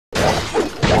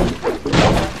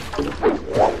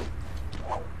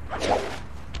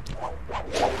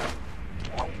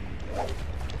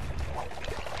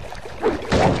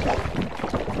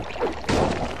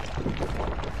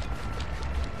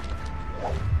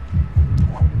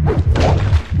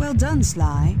Well done,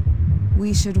 Sly.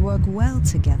 We should work well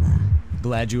together.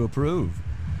 Glad you approve.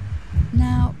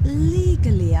 Now,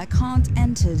 legally, I can't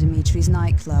enter Dimitri's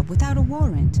nightclub without a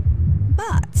warrant.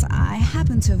 But I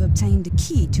happen to have obtained a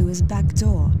key to his back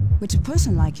door, which a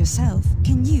person like yourself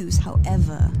can use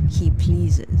however he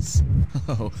pleases.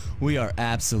 Oh, we are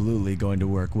absolutely going to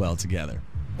work well together.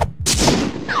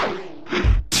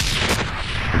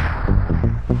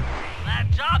 That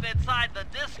job inside the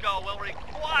disco will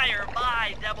require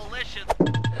my demolition.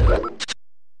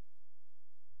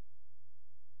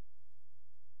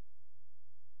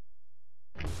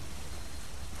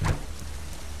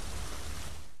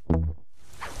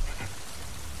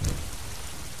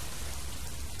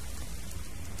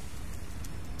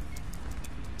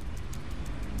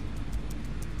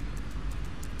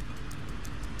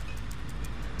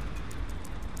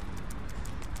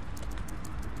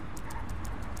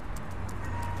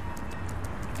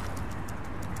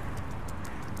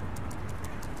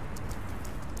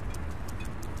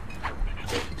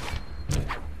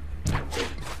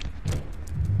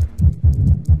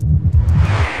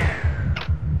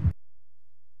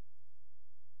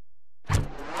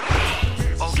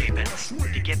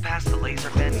 To get past the laser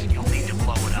vents, you'll need to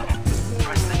blow it up.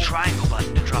 Press the triangle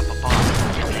button to drop a bomb,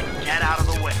 and then get out of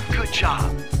the way. Good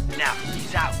job. Now,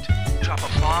 he's out. Drop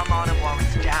a bomb on him while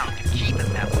he's down to keep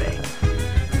him that way.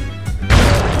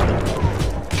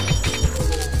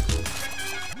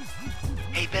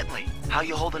 Hey, Bentley, how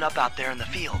you holding up out there in the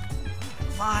field?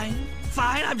 Fine,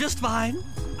 I'm just fine.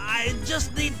 I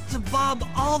just need to bomb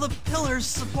all the pillars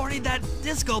supporting that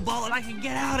disco ball and I can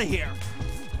get out of here.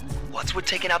 What's with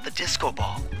taking out the disco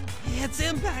ball? Its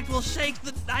impact will shake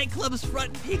the nightclub's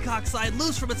front peacock sign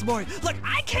loose from its mooring. Look,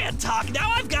 I can't talk now.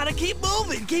 I've got to keep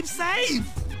moving, keep safe.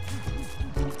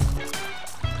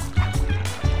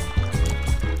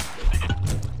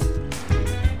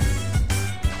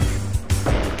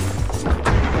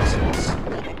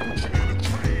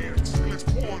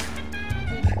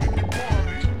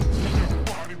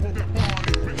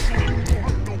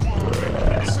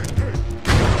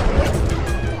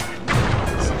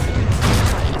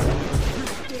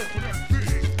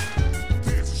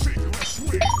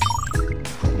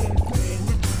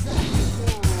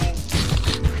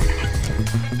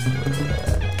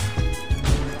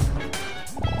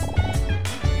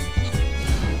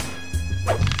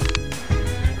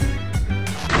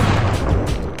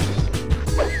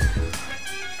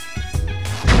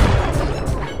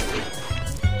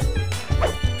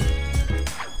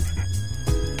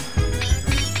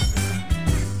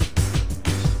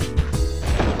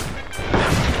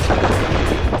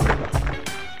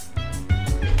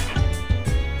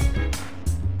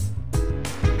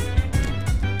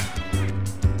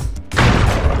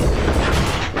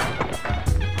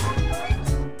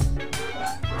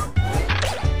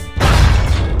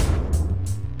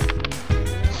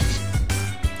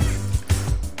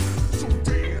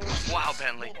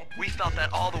 We felt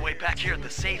that all the way back here at the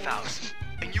safe house.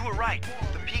 And you were right.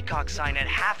 The peacock sign had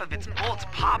half of its bolts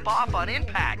pop off on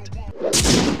impact.